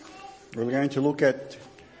We're going to look at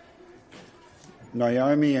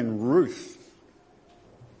Naomi and Ruth.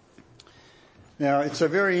 Now, it's a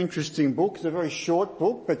very interesting book. It's a very short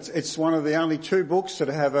book, but it's one of the only two books that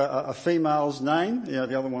have a female's name. You know,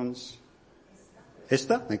 the other one's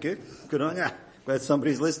Esther. Thank you. Good on you. Glad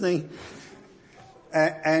somebody's listening.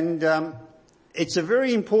 And it's a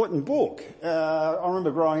very important book. I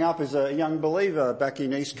remember growing up as a young believer back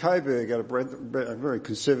in East Coburg at a very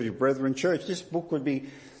conservative Brethren church. This book would be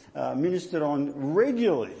ministered on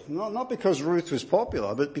regularly, not because Ruth was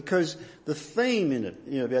popular, but because the theme in it,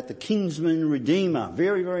 you know, about the kinsman redeemer,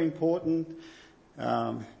 very, very important,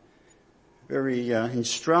 very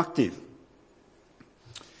instructive.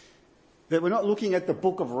 But we're not looking at the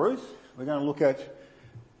book of Ruth. We're going to look at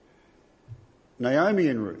Naomi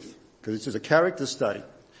and Ruth, because this is a character study.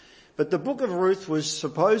 But the book of Ruth was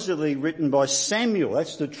supposedly written by Samuel,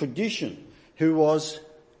 that's the tradition, who was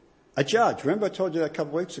a judge. Remember I told you that a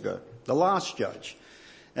couple of weeks ago? The last judge.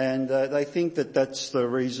 And they think that that's the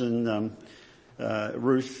reason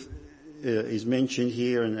Ruth is mentioned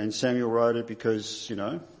here and Samuel wrote it because, you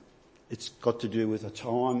know, it's got to do with a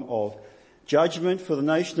time of judgment for the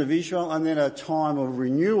nation of Israel and then a time of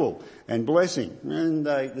renewal and blessing. And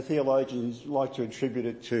the theologians like to attribute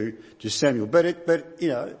it to Samuel. But you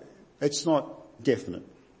know, it's not definite.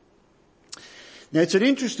 Now it's an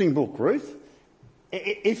interesting book, Ruth.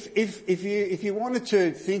 If you wanted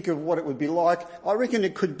to think of what it would be like, I reckon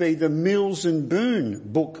it could be the Mills and Boon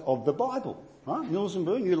book of the Bible. Right? Mills and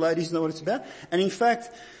Boon, you ladies know what it's about. And in fact,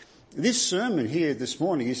 this sermon here this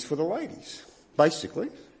morning is for the ladies, basically.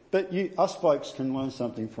 But us blokes can learn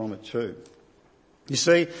something from it too. You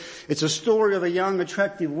see, it's a story of a young,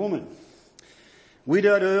 attractive woman,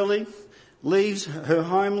 widowed early, leaves her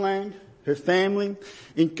homeland, her family,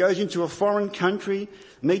 goes into a foreign country,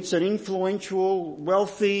 meets an influential,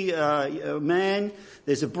 wealthy man.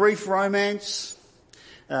 There's a brief romance.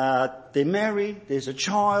 They're married. There's a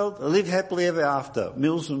child. They live happily ever after.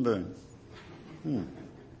 Mills and Boon.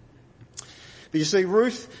 But you see,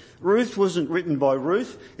 Ruth wasn't written by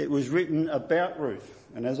Ruth. It was written about Ruth.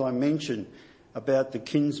 And as I mentioned, about the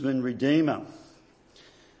kinsman redeemer.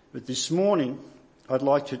 But this morning, I'd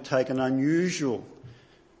like to take an unusual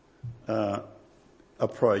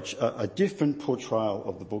approach, a different portrayal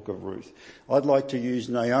of the book of Ruth. I'd like to use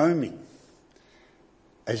Naomi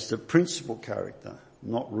as the principal character,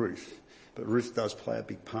 not Ruth. But Ruth does play a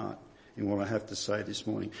big part in what I have to say this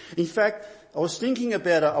morning. In fact, I was thinking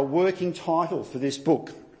about a working title for this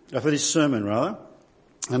book, for this sermon rather,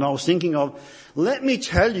 and I was thinking of, let me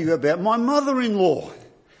tell you about my mother-in-law.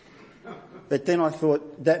 But then I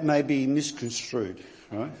thought that may be misconstrued,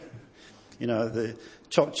 right? You know, the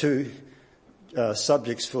top two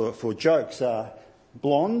subjects for jokes are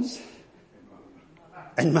blondes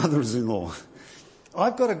and mothers-in-law.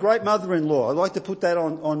 I've got a great mother-in-law. I'd like to put that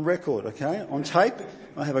on record, okay? On tape,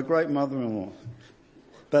 I have a great mother-in-law.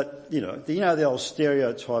 But, you know the old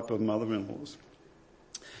stereotype of mother-in-laws.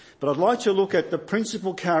 But I'd like to look at the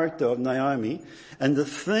principal character of Naomi and the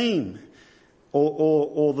theme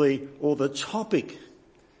or the topic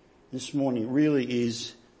this morning really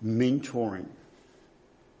is mentoring.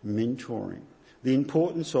 Mentoring. The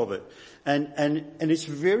importance of it. And it's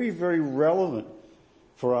very, very relevant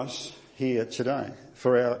for us here today.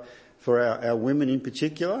 For our women in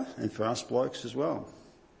particular and for us blokes as well.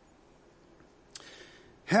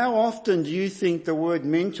 How often do you think the word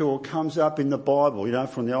mentor comes up in the Bible, you know,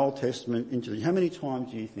 from the Old Testament into how many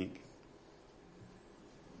times do you think?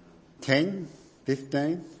 10?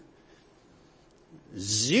 15?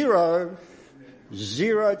 0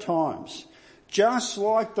 times. Just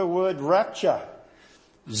like the word rapture.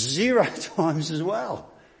 0 times as well.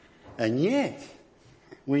 And yet,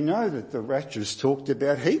 we know that the rapture is talked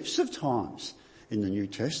about heaps of times in the New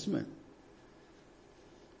Testament.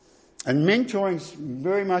 And mentoring's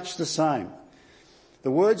very much the same. The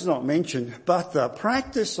word's not mentioned, but the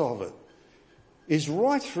practice of it is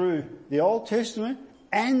right through the Old Testament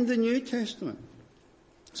and the New Testament.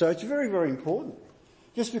 So it's very, very important.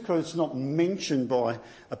 Just because it's not mentioned by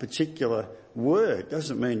a particular word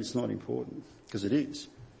doesn't mean it's not important, because it is.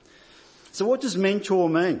 So what does mentor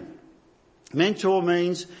mean? Mentor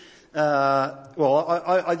means,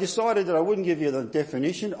 I decided that I wouldn't give you the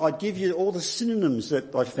definition. I'd give you all the synonyms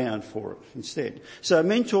that I found for it instead. So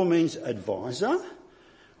mentor means advisor,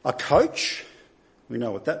 a coach, we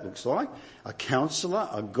know what that looks like, a counsellor,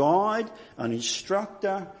 a guide, an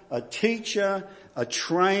instructor, a teacher, a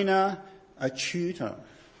trainer, a tutor.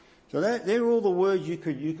 So they're all the words you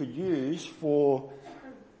could use for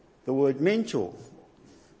the word mentor.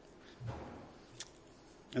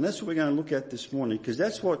 And that's what we're going to look at this morning, because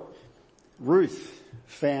that's what Ruth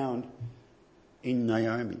found in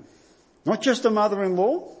Naomi. Not just a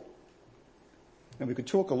mother-in-law. And we could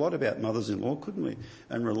talk a lot about mothers-in-law, couldn't we?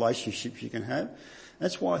 And relationships you can have.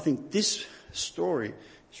 That's why I think this story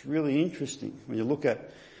is really interesting when you look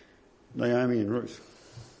at Naomi and Ruth.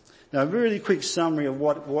 Now, a really quick summary of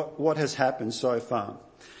what has happened so far.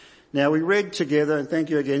 Now, we read together, and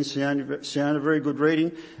thank you again, Siona, very good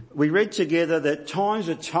reading. We read together that times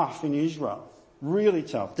are tough in Israel. Really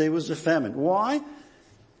tough. There was a famine. Why?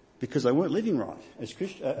 Because they weren't living right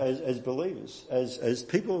as believers, as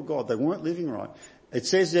people of God. They weren't living right. It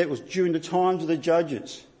says that it was during the times of the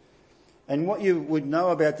judges. And what you would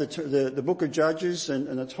know about the book of Judges and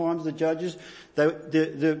the times of the judges,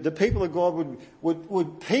 the people of God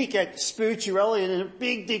would peak at spirituality and in a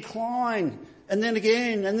big decline, and then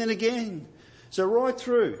again, and then again. So right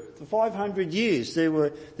through the 500 years, there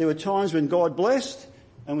were times when God blessed,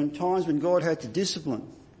 and times when God had to discipline.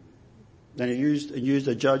 And he used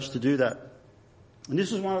a judge to do that. And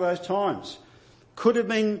this was one of those times. Could have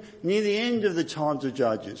been near the end of the times of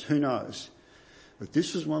Judges, who knows? But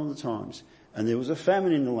this was one of the times. And there was a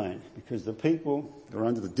famine in the land because the people were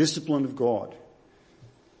under the discipline of God.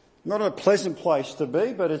 Not a pleasant place to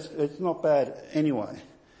be, but it's not bad anyway.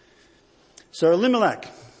 So Elimelech,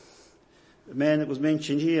 the man that was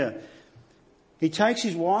mentioned here, he takes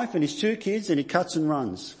his wife and his 2 kids and he cuts and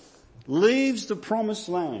runs. Leaves the promised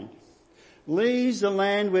land. Leaves the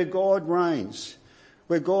land where God reigns,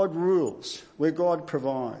 where God rules, where God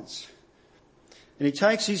provides. And he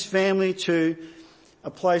takes his family to a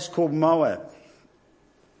place called Moab.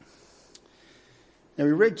 Now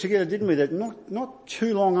we read together, didn't we, that not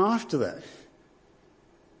too long after that,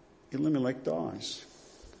 Elimelech dies.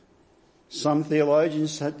 Some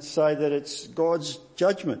theologians say that it's God's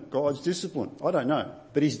judgment, God's discipline. I don't know.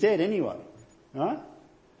 But he's dead anyway, right?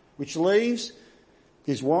 Which leaves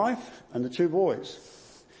his wife and the 2 boys.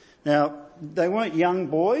 Now, they weren't young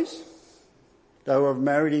boys. They were of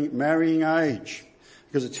marrying age.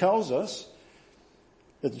 Because it tells us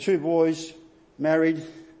that the 2 boys married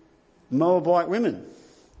Moabite women.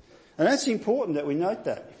 And that's important that we note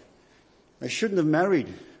that. They shouldn't have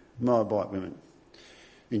married Moabite women.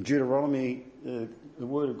 In Deuteronomy, the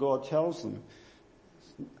word of God tells them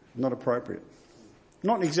not appropriate.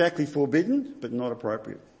 Not exactly forbidden, but not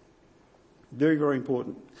appropriate. Very, very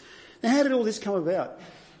important. Now, how did all this come about?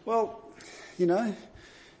 Well,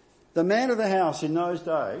 the man of the house in those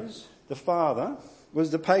days, the father,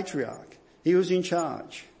 was the patriarch. He was in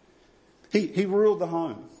charge. He ruled the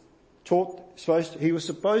home. He was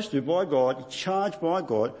supposed to, by God, charged by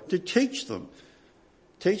God, to teach them.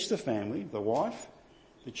 Teach the family, the wife,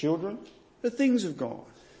 the children, the things of God.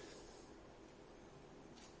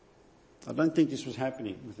 I don't think this was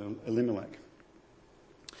happening with Elimelech.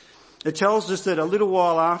 It tells us that a little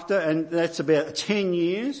while after, and that's about 10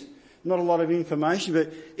 years, not a lot of information,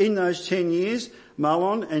 but in those 10 years,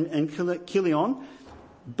 Mahlon and Chilion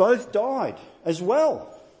both died as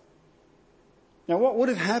well. Now what would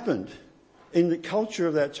have happened in the culture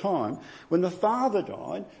of that time, when the father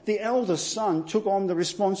died, the eldest son took on the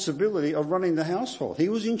responsibility of running the household. He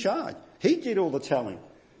was in charge. He did all the telling.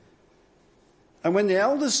 And when the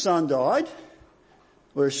eldest son died,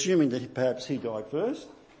 we're assuming that perhaps he died first,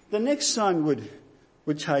 the next son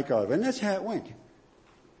would take over. And that's how it went.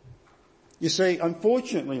 You see,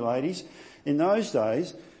 unfortunately, ladies, in those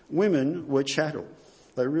days, women were chattel.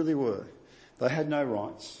 They really were. They had no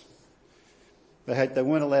rights. They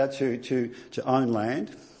weren't allowed to own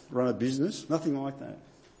land, run a business, nothing like that.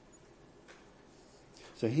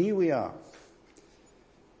 So here we are.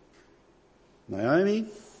 Naomi,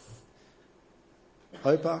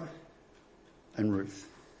 Orpah, and Ruth.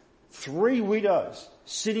 3 widows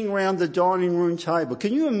sitting around the dining room table.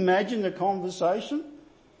 Can you imagine the conversation?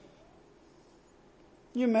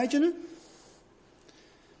 Can you imagine it?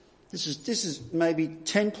 This is maybe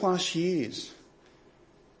 10 plus years.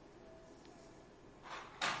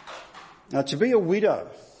 Now, to be a widow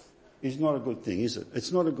is not a good thing, is it?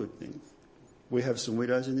 It's not a good thing. We have some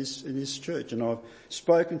widows in this church, and I've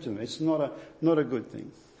spoken to them. It's not a good thing.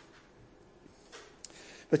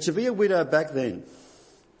 But to be a widow back then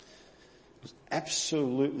was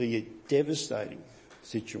absolutely a devastating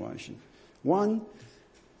situation. One,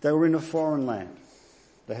 they were in a foreign land.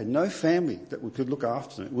 They had no family that could look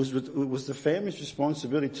after them. It was the family's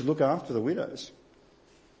responsibility to look after the widows.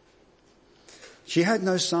 She had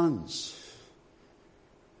no sons.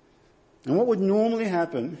 And what would normally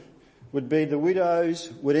happen would be the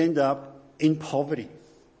widows would end up in poverty,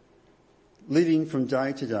 living from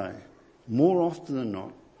day to day, more often than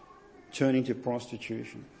not, turning to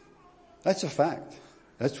prostitution. That's a fact.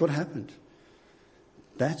 That's what happened.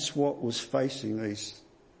 That's what was facing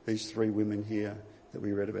these three women here that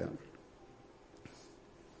we read about.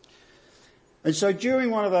 And so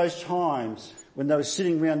during one of those times when they were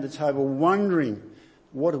sitting around the table wondering,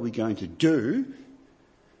 what are we going to do?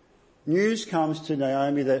 News comes to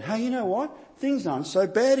Naomi that, hey, you know what? Things aren't so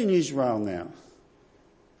bad in Israel now.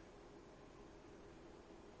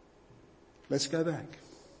 Let's go back.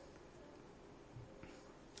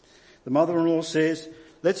 The mother-in-law says,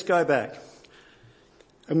 let's go back.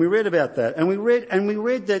 And we read about that. And we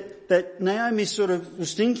read that Naomi sort of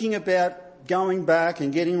was thinking about going back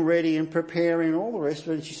and getting ready and preparing and all the rest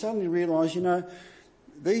of it. And she suddenly realised, you know,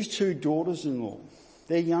 these two daughters-in-law,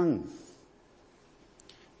 they're young.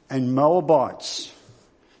 And Moabites,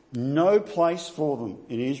 no place for them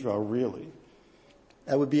in Israel really.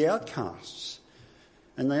 They would be outcasts.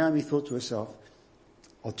 And Naomi thought to herself,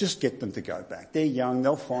 I'll just get them to go back. They're young,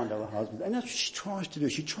 they'll find other husbands. And that's what she tries to do.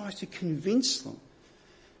 She tries to convince them,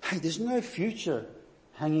 hey, there's no future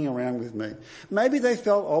hanging around with me. Maybe they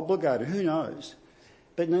felt obligated, who knows.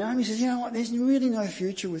 But Naomi says, you know what, there's really no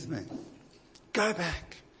future with me. Go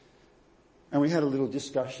back. And we had a little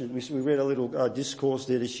discussion, we read a little discourse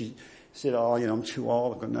there that she said, oh, you know, I'm too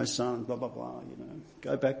old, I've got no sons, blah, blah, blah, you know.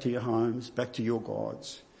 Go back to your homes, back to your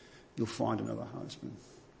gods. You'll find another husband.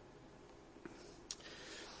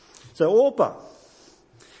 So Orpah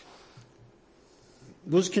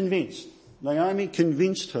was convinced. Naomi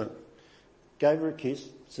convinced her. Gave her a kiss.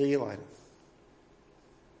 See you later.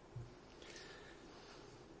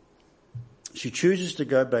 She chooses to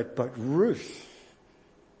go back, but Ruth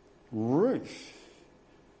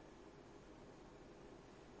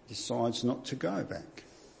decides not to go back.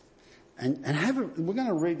 And we're going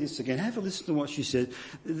to read this again. Have a listen to what she said.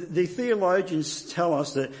 The theologians tell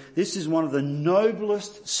us that this is one of the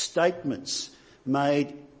noblest statements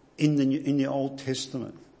made in the Old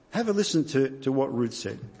Testament. Have a listen to what Ruth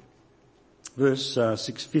said. Verse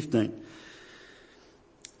 6:15.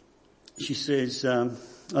 She says,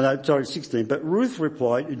 16. But Ruth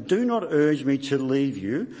replied, do not urge me to leave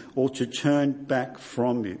you or to turn back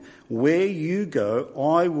from you. Where you go,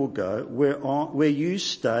 I will go. Where you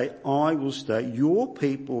stay, I will stay. Your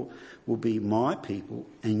people will be my people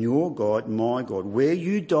and your God, my God. Where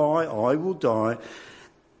you die, I will die,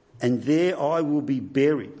 and there I will be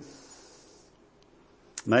buried.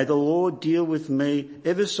 May the Lord deal with me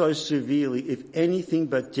ever so severely if anything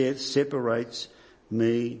but death separates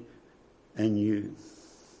me and you.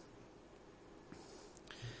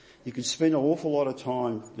 You could spend an awful lot of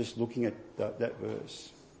time just looking at that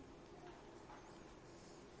verse.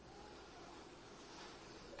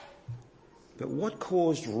 But what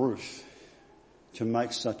caused Ruth to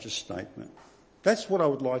make such a statement? That's what I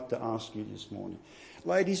would like to ask you this morning.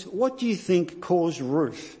 Ladies, what do you think caused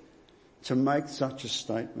Ruth to make such a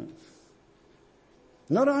statement?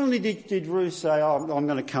 Not only did Ruth say, oh, I'm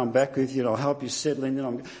going to come back with you and I'll help you settle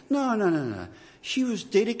in. No. She was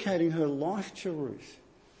dedicating her life to Ruth.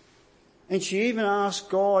 And she even asked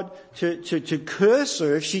God to curse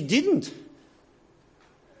her if she didn't.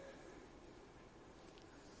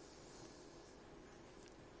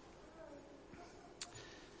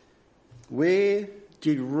 Where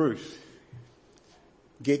did Ruth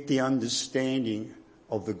get the understanding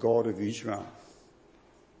of the God of Israel?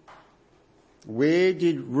 Where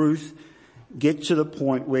did Ruth get to the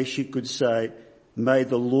point where she could say, may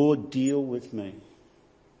the Lord deal with me?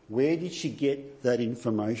 Where did she get that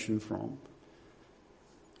information from?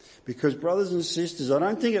 Because brothers and sisters, I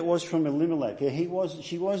don't think it was from Elimelech.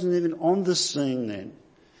 She wasn't even on the scene then.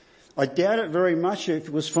 I doubt it very much if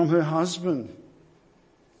it was from her husband.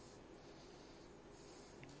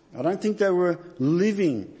 I don't think they were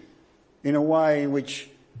living in a way in which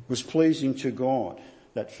was pleasing to God,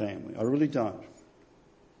 that family. I really don't.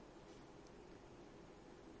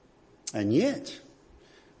 And yet,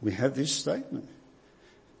 we have this statement.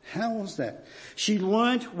 How was that? She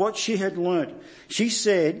learnt what she had learnt. She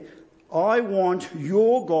said, I want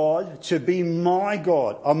your God to be my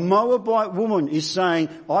God. A Moabite woman is saying,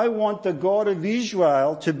 I want the God of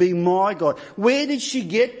Israel to be my God. Where did she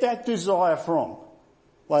get that desire from,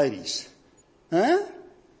 ladies? Huh?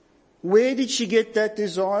 Where did she get that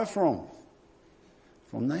desire from?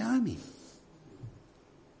 From Naomi.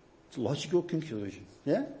 It's a logical conclusion,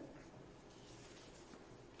 yeah?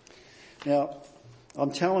 Now,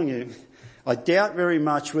 I'm telling you, I doubt very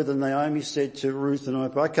much whether Naomi said to Ruth and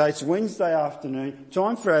Orpah, okay, it's Wednesday afternoon,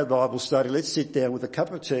 time for our Bible study, let's sit down with a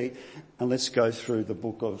cup of tea and let's go through the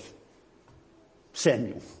book of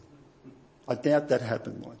Samuel. I doubt that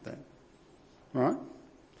happened like that. Right?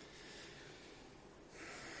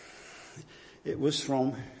 It was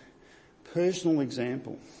from personal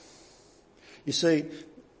example. You see,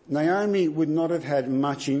 Naomi would not have had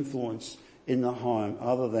much influence in the home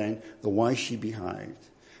other than the way she behaved,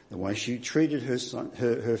 the way she treated her son,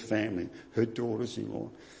 her family, her daughters-in-law.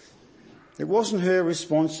 It wasn't her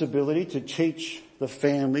responsibility to teach the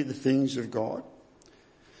family the things of God.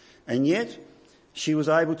 And yet, she was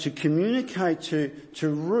able to communicate to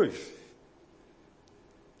Ruth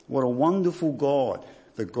what a wonderful God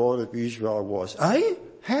the God of Israel was.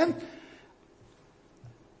 How?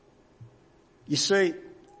 You see,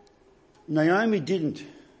 Naomi didn't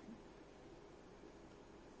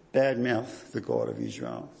badmouth the God of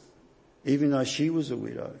Israel, even though she was a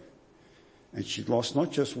widow. And she'd lost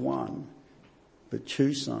not just one, but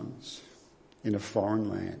 2 sons in a foreign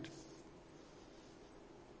land.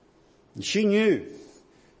 And she knew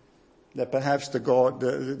that perhaps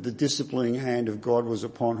the disciplining hand of God was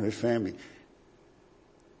upon her family.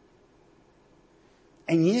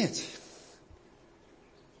 And yet,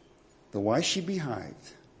 the way she behaved,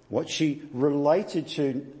 what she related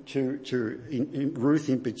to Ruth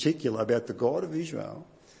in particular about the God of Israel,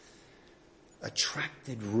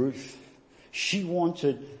 attracted Ruth. She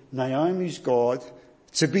wanted Naomi's God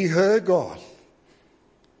to be her God.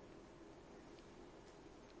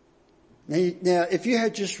 Now, if you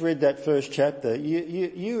had just read that first chapter,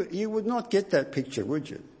 you would not get that picture, would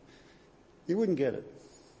you? You wouldn't get it.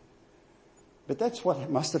 But that's what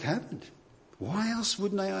must have happened. Why else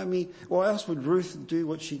would Ruth do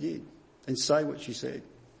what she did and say what she said?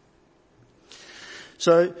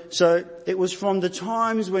 So it was from the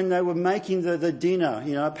times when they were making the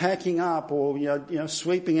dinner, packing up or,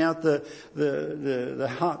 sweeping out the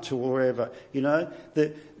hut or wherever, that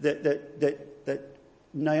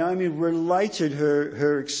Naomi related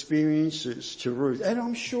her experiences to Ruth. And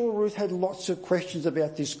I'm sure Ruth had lots of questions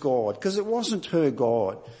about this God, because it wasn't her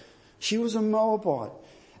God. She was a Moabite.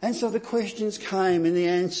 And so the questions came and the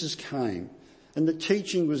answers came. And the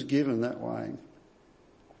teaching was given that way.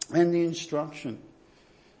 And the instruction.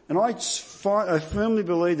 And I firmly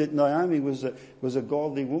believe that Naomi was a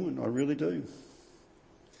godly woman. I really do.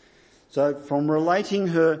 So from relating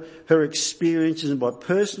her experiences and by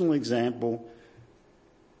personal example,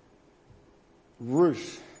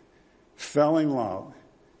 Ruth fell in love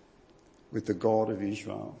with the God of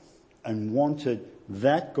Israel and wanted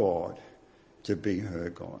that God to be her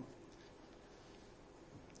God.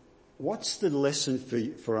 What's the lesson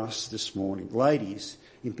for us this morning? Ladies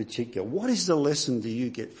in particular, what is the lesson do you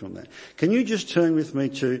get from that? Can you just turn with me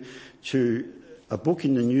to a book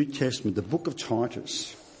in the New Testament, the book of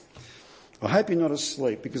Titus. I hope you're not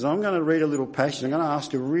asleep, because I'm going to read a little passage. I'm going to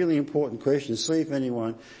ask a really important question, see if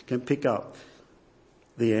anyone can pick up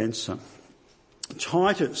the answer.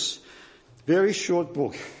 Titus, very short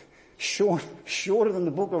book, shorter than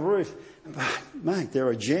the book of Ruth. But, mate, there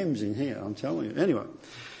are gems in here, I'm telling you. Anyway,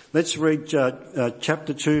 let's read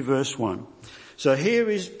chapter 2, verse 1. So here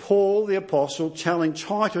is Paul the apostle telling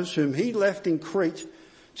Titus, whom he left in Crete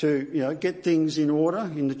to, get things in order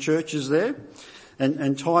in the churches there.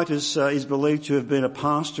 And Titus is believed to have been a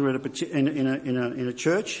pastor in a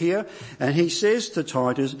church here. And he says to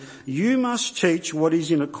Titus, you must teach what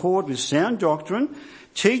is in accord with sound doctrine.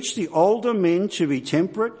 Teach the older men to be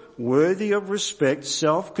temperate, worthy of respect,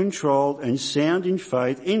 self-controlled, and sound in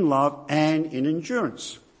faith, in love, and in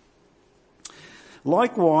endurance.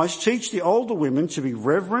 Likewise, teach the older women to be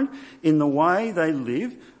reverent in the way they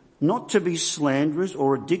live, not to be slanderers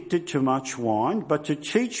or addicted to much wine, but to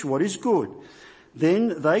teach what is good.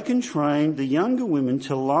 Then they can train the younger women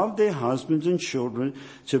to love their husbands and children,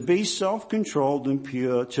 to be self-controlled and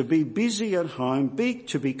pure, to be busy at home,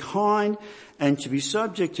 to be kind, and to be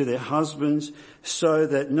subject to their husbands, so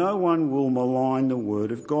that no one will malign the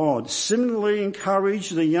word of God. Similarly, encourage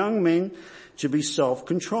the young men to be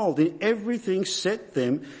self-controlled. In everything, set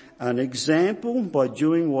them an example by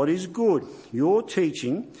doing what is good. In your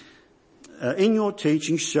teaching,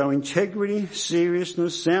 show integrity,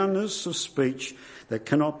 seriousness, soundness of speech that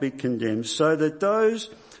cannot be condemned, so that those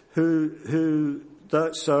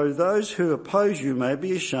who oppose you may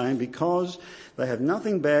be ashamed, because they have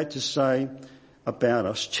nothing bad to say about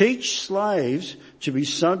us. Teach slaves to be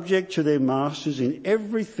subject to their masters in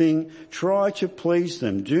everything. Try to please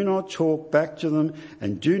them. Do not talk back to them,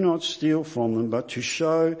 and do not steal from them, but to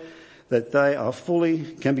show that they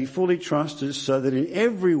can be fully trusted, so that in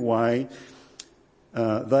every way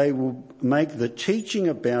they will make the teaching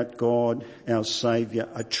about God, our Saviour,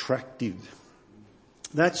 attractive.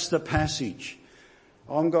 That's the passage.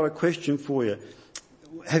 I've got a question for you.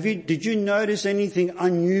 Did you notice anything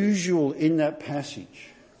unusual in that passage?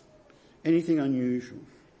 Anything unusual?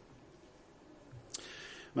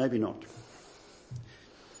 Maybe not.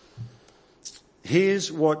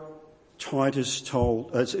 Here's what Titus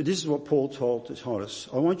told, this is what Paul told to Titus.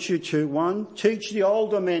 I want you to, 1, teach the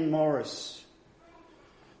older men, Morris.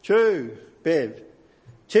 2, Bev,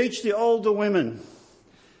 teach the older women.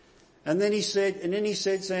 And then he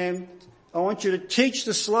said, Sam, I want you to teach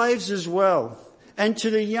the slaves as well. And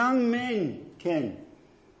to the young men, Ken,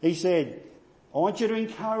 he said, I want you to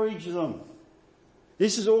encourage them.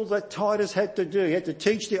 This is all that Titus had to do. He had to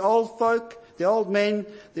teach the old folk, the old men,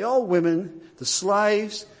 the old women, the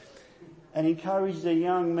slaves, and encourage the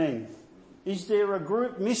young men. Is there a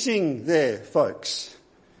group missing there, folks?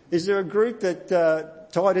 Is there a group that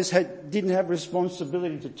Titus didn't have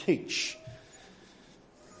responsibility to teach?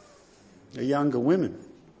 The younger women.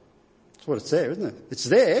 That's what it's there, isn't it? It's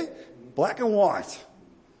there, black and white.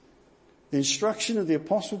 The instruction of the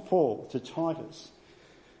Apostle Paul to Titus.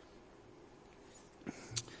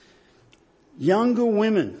 Younger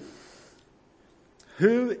women.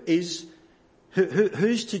 Who's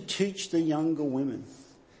to teach the younger women?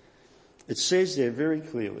 It says there very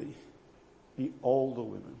clearly, the older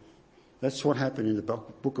women. That's what happened in the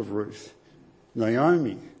book of Ruth.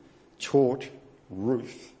 Naomi taught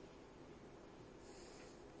Ruth.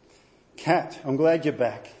 Kat, I'm glad you're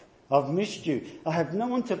back. I've missed you. I have no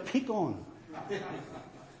one to pick on.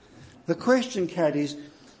 The question, Kat, is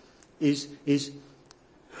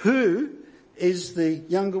who is the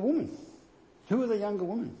younger woman? Who are the younger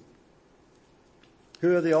women?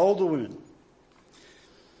 Who are the older women?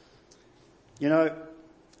 You know,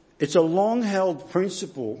 it's a long-held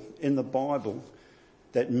principle in the Bible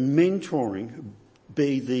that mentoring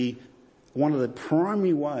be one of the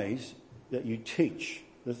primary ways that you teach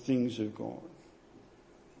the things of God.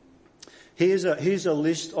 Here's a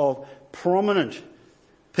list of prominent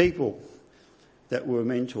people that were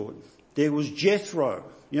mentored. There was Jethro.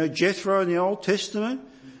 You know Jethro in the Old Testament?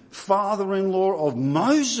 Father-in-law of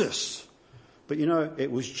Moses. But you know,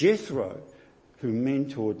 it was Jethro who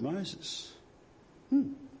mentored Moses.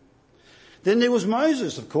 Then there was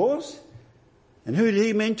Moses, of course. And who did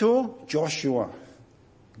he mentor? Joshua.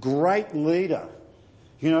 Great leader.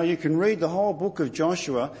 You know, you can read the whole book of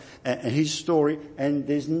Joshua and his story, and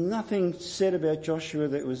there's nothing said about Joshua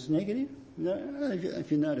that was negative. No,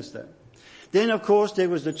 if you notice that. Then, of course, there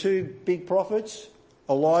was the 2 big prophets,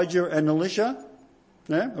 Elijah and Elisha,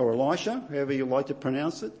 or Elisha, however you like to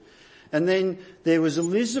pronounce it. And then there was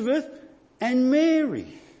Elizabeth and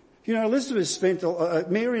Mary. You know,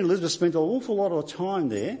 Mary and Elizabeth spent an awful lot of time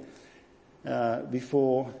there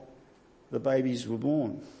before the babies were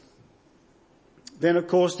born. Then, of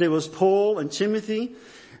course, there was Paul and Timothy,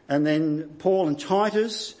 and then Paul and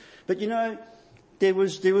Titus. But you know, there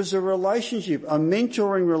was a relationship, a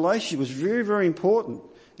mentoring relationship was very, very important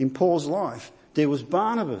in Paul's life. There was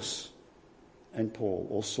Barnabas and Paul,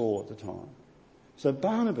 or Saul at the time. So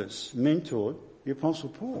Barnabas mentored the Apostle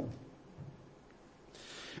Paul.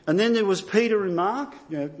 And then there was Peter and Mark,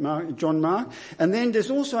 John Mark. And then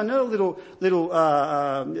there's also another little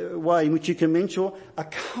way in which you can mentor a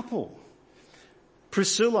couple.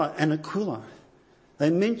 Priscilla and Aquila. They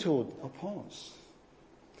mentored Apollos.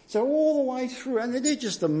 So all the way through, and they're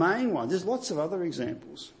just the main one. There's lots of other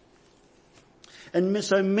examples. And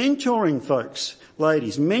so mentoring, folks,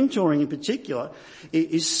 ladies, mentoring in particular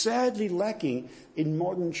is sadly lacking in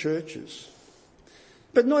modern churches.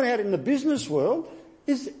 But not out in the business world,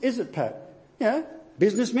 is it, Pat? Yeah,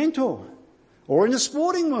 business mentor. Or in the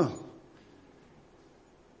sporting world.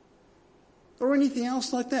 Or anything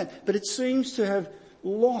else like that. But it seems to have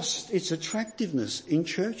lost its attractiveness in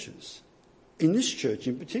churches. In this church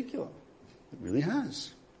in particular. It really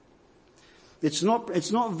has. It's not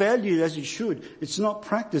valued as it should. It's not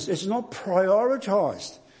practiced. It's not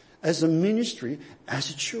prioritised as a ministry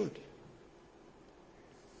as it should.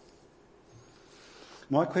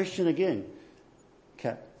 My question again,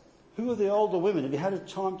 Kat, who are the older women? Have you had a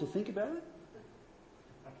time to think about it?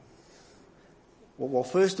 Well,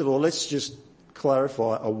 first of all, let's just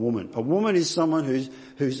clarify a woman. A woman is someone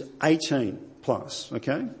who's 18 plus,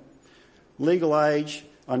 okay? Legal age,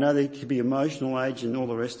 I know there could be emotional age and all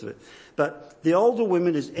the rest of it. But the older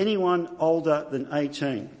women is anyone older than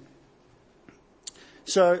 18.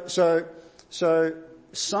 So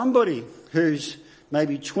somebody who's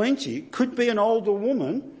maybe 20 could be an older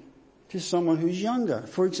woman to someone who's younger.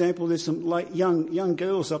 For example, there's some young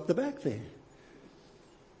girls up the back there.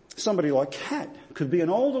 Somebody like Kat could be an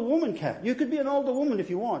older woman, Kat. You could be an older woman if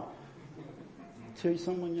you want. To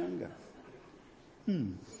someone younger.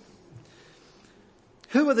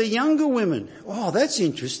 Who are the younger women? Oh, that's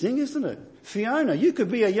interesting, isn't it? Fiona, you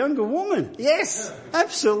could be a younger woman. Yes,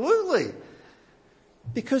 absolutely.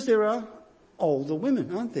 Because there are older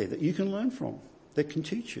women, aren't there, that you can learn from, that can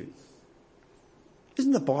teach you.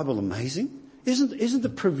 Isn't the Bible amazing? Isn't the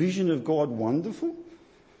provision of God wonderful?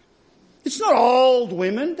 It's not old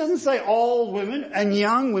women. It doesn't say old women and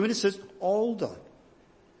young women. It says older,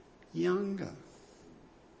 younger.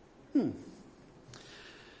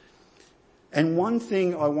 And one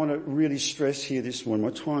thing I want to really stress here this morning,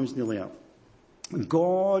 my time's nearly up.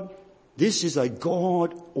 This is a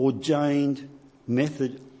God-ordained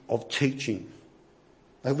method of teaching.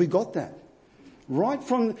 Have we got that? Right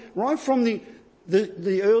from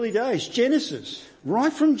the early days, Genesis,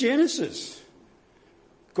 right from Genesis.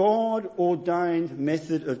 God-ordained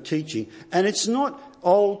method of teaching. And it's not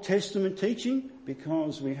Old Testament teaching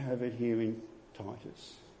because we have it here in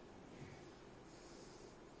Titus.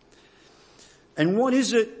 And what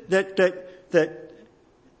is it that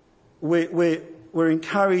we're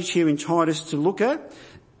encouraged here in Titus to look at?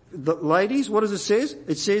 The ladies, what does it say?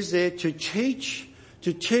 It says there to teach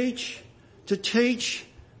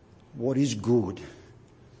what is good.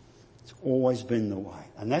 It's always been the way.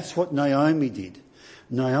 And that's what Naomi did.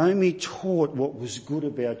 Naomi taught what was good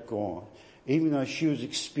about God, even though she was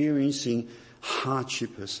experiencing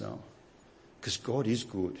hardship herself. Because God is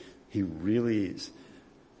good. He really is.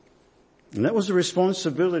 And that was the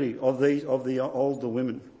responsibility of the older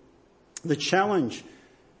women. The challenge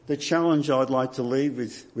I'd like to leave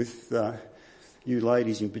with you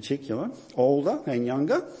ladies in particular, older and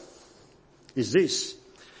younger, is this.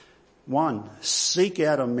 1, seek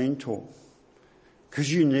out a mentor,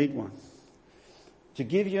 because you need one. To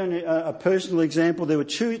give you a personal example, there were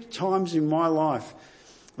 2 times in my life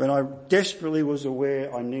when I desperately was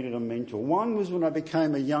aware I needed a mentor. One was when I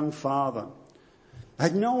became a young father. I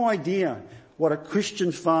had no idea what a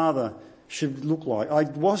Christian father should look like. I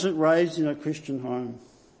wasn't raised in a Christian home.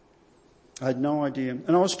 I had no idea.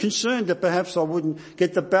 And I was concerned that perhaps I wouldn't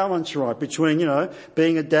get the balance right between,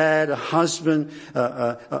 being a dad, a husband,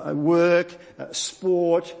 work,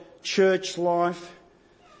 sport, church life.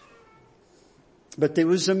 But there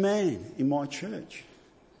was a man in my church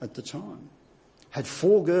at the time. Had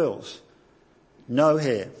 4 girls, no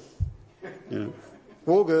hair.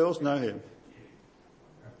 4 girls, no hair.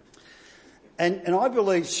 And I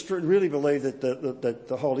really believe that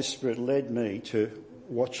the Holy Spirit led me to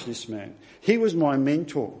watch this man. He was my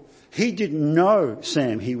mentor. He didn't know,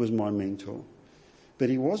 Sam, he was my mentor. But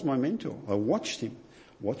he was my mentor. I watched him.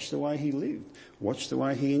 Watched the way he lived. Watched the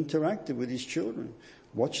way he interacted with his children.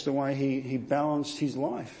 Watched the way he balanced his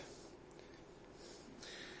life.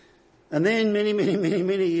 And then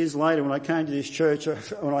many years later, when I came to this church,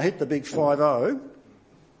 when I hit the big 5-0,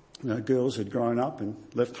 girls had grown up and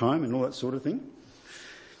left home and all that sort of thing,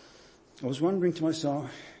 I was wondering to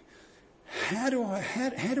myself, how do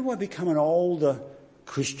I become an older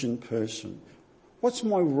Christian person? What's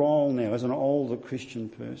my role now as an older Christian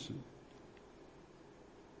person?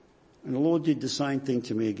 And the Lord did the same thing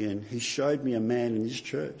to me again. He showed me a man in this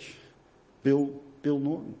church, Bill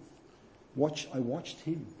Norton. I watched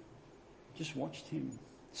him. Just watched him.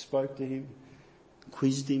 Spoke to him.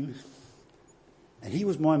 Quizzed him. And he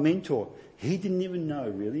was my mentor. He didn't even know,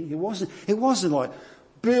 really. It wasn't like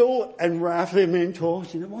Bill and Raph are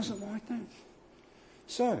mentors. It wasn't like that.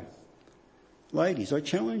 So, ladies, I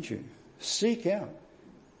challenge you. Seek out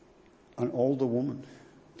an older woman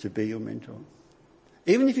to be your mentor.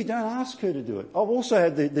 Even if you don't ask her to do it. I've also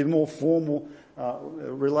had the more formal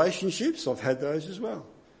relationships. I've had those as well.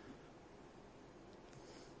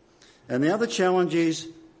 And the other challenge is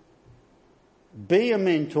be a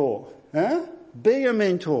mentor. Be a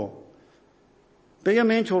mentor. Be a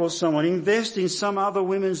mentor to someone. Invest in some other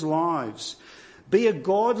women's lives. Be a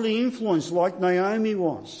godly influence like Naomi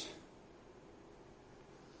was.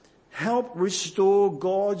 Help restore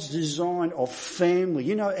God's design of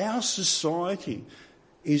family. Our society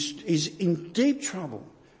is in deep trouble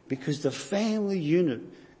because the family unit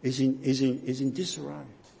is in disarray.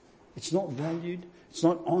 It's not valued. It's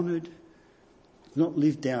not honoured. It's not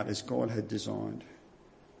lived out as God had designed.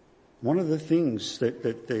 One of the things that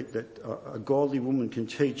a godly woman can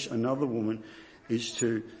teach another woman is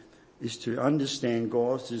to understand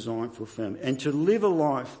God's design for family and to live a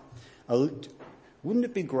life. Wouldn't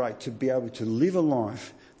it be great to be able to live a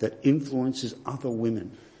life that influences other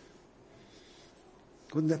women?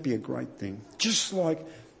 Wouldn't that be a great thing? Just like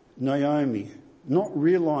Naomi, not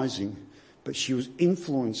realising, but she was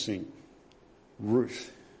influencing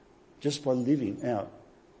Ruth just by living out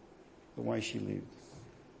the way she lived.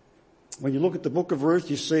 When you look at the book of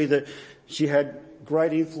Ruth, you see that she had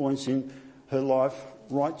great influence in her life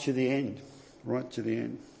right to the end.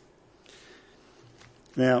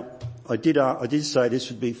 Now, I did say this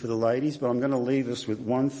would be for the ladies, but I'm going to leave us with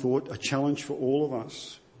one thought, a challenge for all of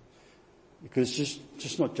us. because it's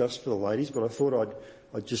just not just for the ladies, but I thought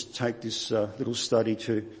I'd just take this little study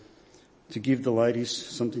to give the ladies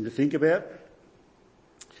something to think about.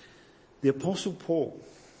 The Apostle Paul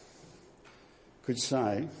could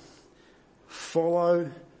say, follow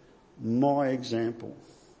my example.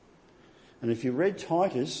 And if you read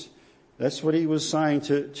Titus, that's what he was saying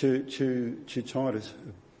to Titus.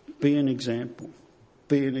 Be an example.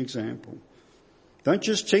 Be an example. Don't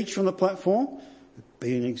just teach from the platform, but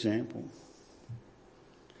be an example.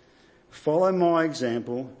 Follow my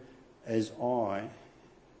example as I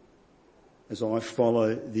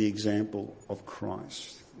follow the example of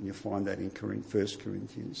Christ. And you'll find that in 1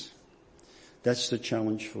 Corinthians. That's the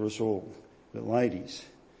challenge for us all. But ladies,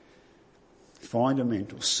 find a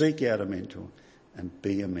mentor, seek out a mentor, and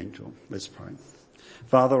be a mentor. Let's pray.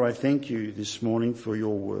 Father, I thank you this morning for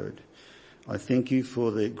your word. I thank you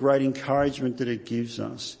for the great encouragement that it gives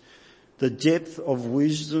us, the depth of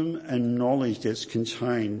wisdom and knowledge that's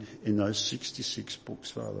contained in those 66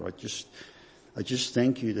 books, Father. I just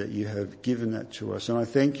thank you that you have given that to us, and I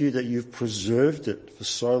thank you that you've preserved it for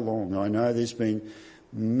so long. I know there's been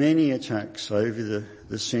many attacks over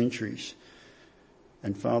the centuries,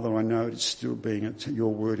 and Father, I know it's still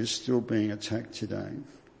your word is still being attacked today.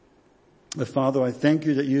 But Father, I thank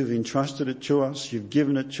you that you've entrusted it to us, you've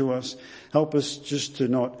given it to us. Help us just to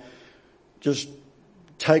not just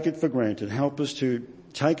take it for granted. Help us to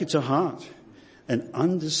take it to heart and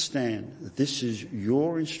understand that this is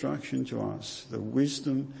your instruction to us, the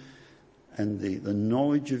wisdom and the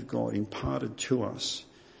knowledge of God imparted to us,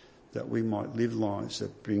 that we might live lives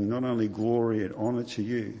that bring not only glory and honour to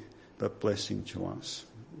you, but blessing to us.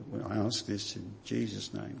 I ask this in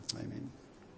Jesus' name. Amen.